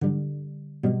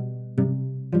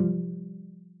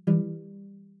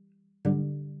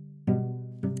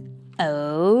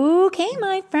Hey,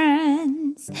 my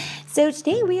friends. So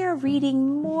today we are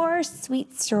reading more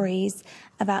sweet stories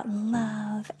about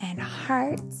love and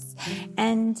hearts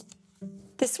and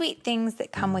the sweet things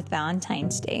that come with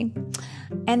Valentine's Day.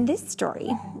 And this story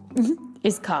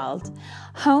is called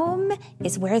Home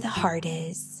is Where the Heart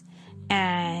Is.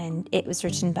 And it was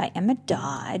written by Emma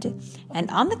Dodd. And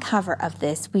on the cover of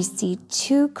this, we see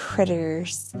two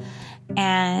critters.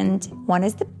 And one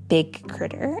is the big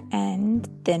critter, and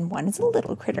then one is a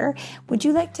little critter. Would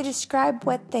you like to describe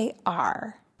what they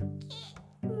are?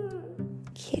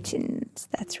 Kittens,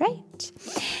 that's right.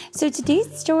 So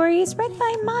today's story is read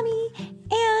by Mommy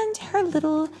and her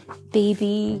little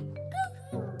baby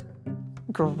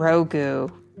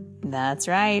Grogu. That's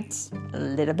right,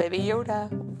 little baby Yoda,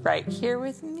 right here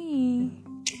with me.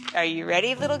 Are you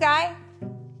ready, little guy?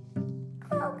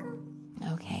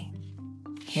 Okay,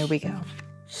 here we go.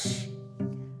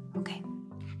 Okay.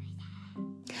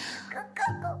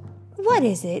 What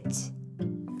is it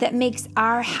that makes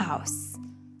our house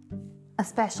a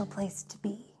special place to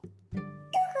be?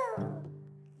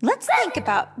 Let's think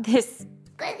about this.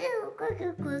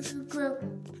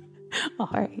 All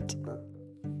right.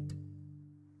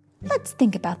 Let's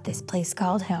think about this place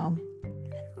called home.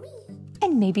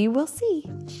 And maybe we'll see.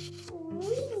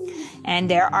 And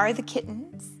there are the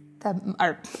kittens,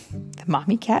 the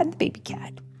mommy cat and the baby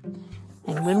cat.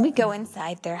 And when we go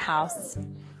inside their house,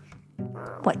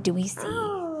 what do we see?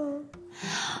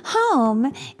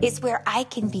 Home is where I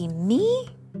can be me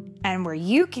and where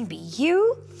you can be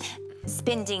you,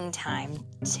 spending time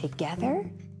together,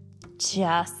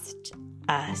 just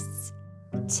us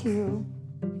two.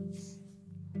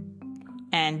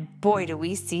 And boy, do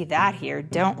we see that here,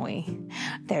 don't we?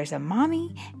 There's a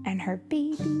mommy and her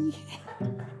baby,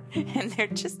 and they're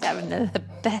just having the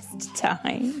best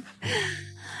time.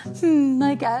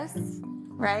 I guess,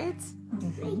 right?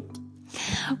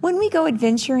 Mm-hmm. When we go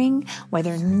adventuring,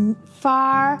 whether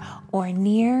far or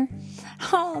near,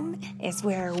 home is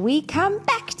where we come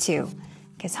back to,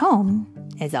 because home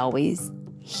is always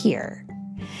here.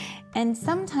 And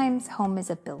sometimes home is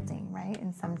a building, right?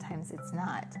 And sometimes it's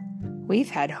not. We've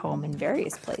had home in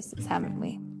various places, haven't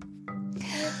we?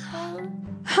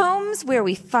 Home's where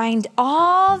we find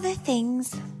all the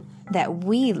things that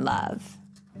we love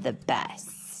the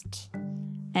best.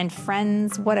 And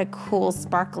friends, what a cool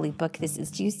sparkly book this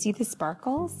is. Do you see the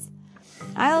sparkles?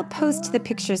 I'll post the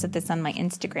pictures of this on my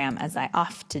Instagram, as I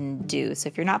often do. So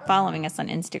if you're not following us on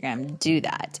Instagram, do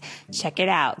that. Check it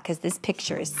out, because this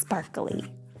picture is sparkly.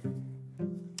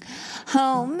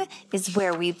 Home is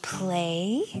where we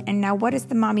play. And now what is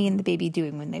the mommy and the baby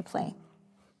doing when they play?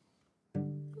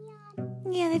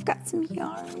 Yeah, they've got some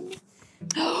yarn.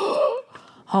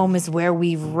 Home is where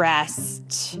we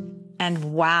rest.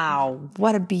 And wow,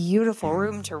 what a beautiful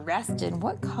room to rest in.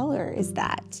 What color is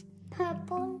that?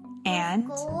 Purple and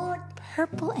gold.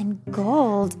 Purple and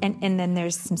gold. And then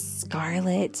there's some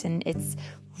scarlet, and it's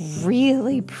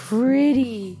really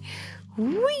pretty.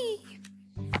 Whee!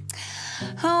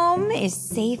 Home is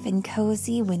safe and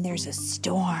cozy when there's a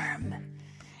storm.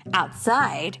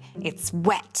 Outside, it's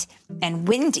wet and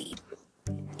windy.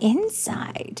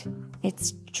 Inside,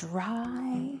 it's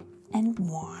dry and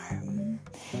warm.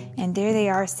 And there they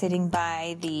are sitting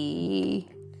by the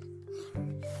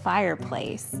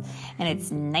fireplace. And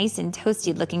it's nice and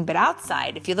toasty looking. But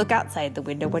outside, if you look outside the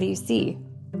window, what do you see?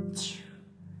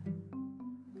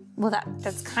 Well,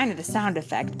 that's kind of the sound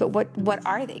effect, but what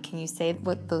are they? Can you say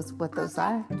what those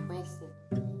are?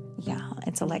 Yeah,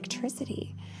 it's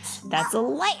electricity. That's a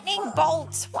lightning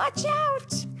bolt. Watch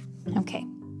out. Okay.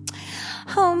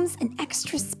 Home's an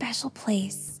extra special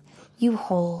place you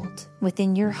hold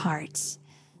within your heart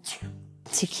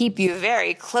to keep you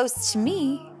very close to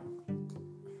me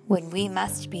when we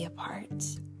must be apart.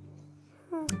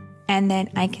 And then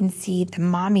I can see the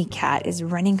mommy cat is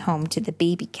running home to the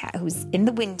baby cat who's in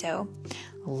the window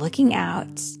looking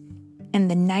out. And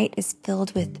the night is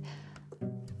filled with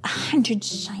 100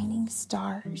 shining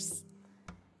stars.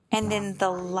 And then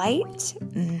the light,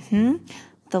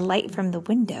 the light from the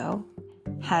window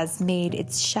has made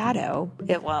its shadow,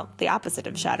 the opposite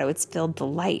of shadow, it's filled the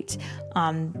light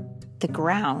on the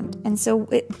ground. And so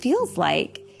it feels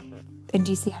like, and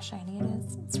do you see how shiny it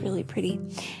is? It's really pretty.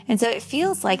 And so it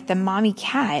feels like the mommy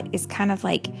cat is kind of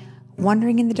like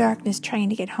wandering in the darkness trying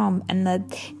to get home. And the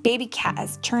baby cat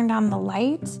has turned on the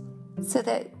light so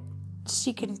that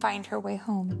she can find her way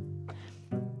home.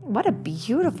 What a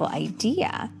beautiful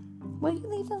idea. Will you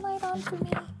leave the light on for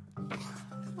me?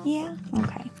 Yeah?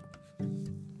 Okay.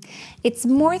 It's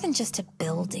more than just a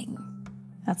building.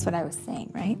 That's what I was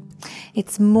saying, right?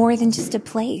 It's more than just a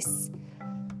place.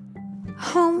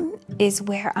 Home is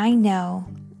where I know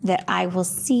that I will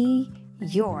see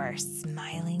your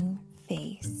smiling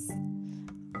face.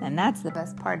 And that's the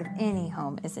best part of any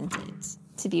home, isn't it?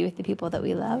 To be with the people that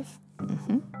we love.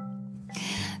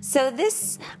 So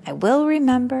this I will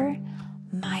remember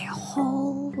my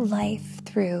whole life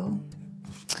through.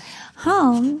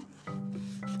 Home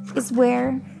is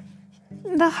where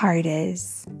the heart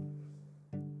is.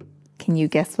 Can you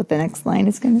guess what the next line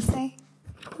is going to say?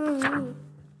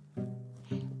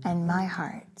 And my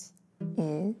heart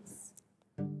is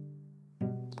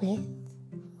with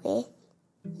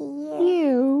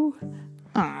you.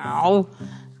 Oh.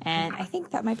 And I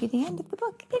think that might be the end of the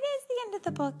book. It is the end of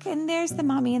the book. And there's the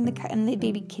mommy and the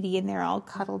baby kitty, and they're all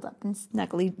cuddled up and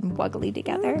snuggly and wuggly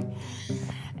together.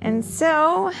 And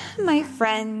so, my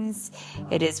friends,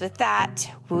 it is with that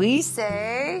we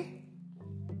say...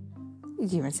 Do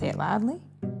you want to say it loudly?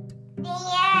 The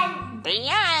end. The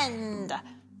end.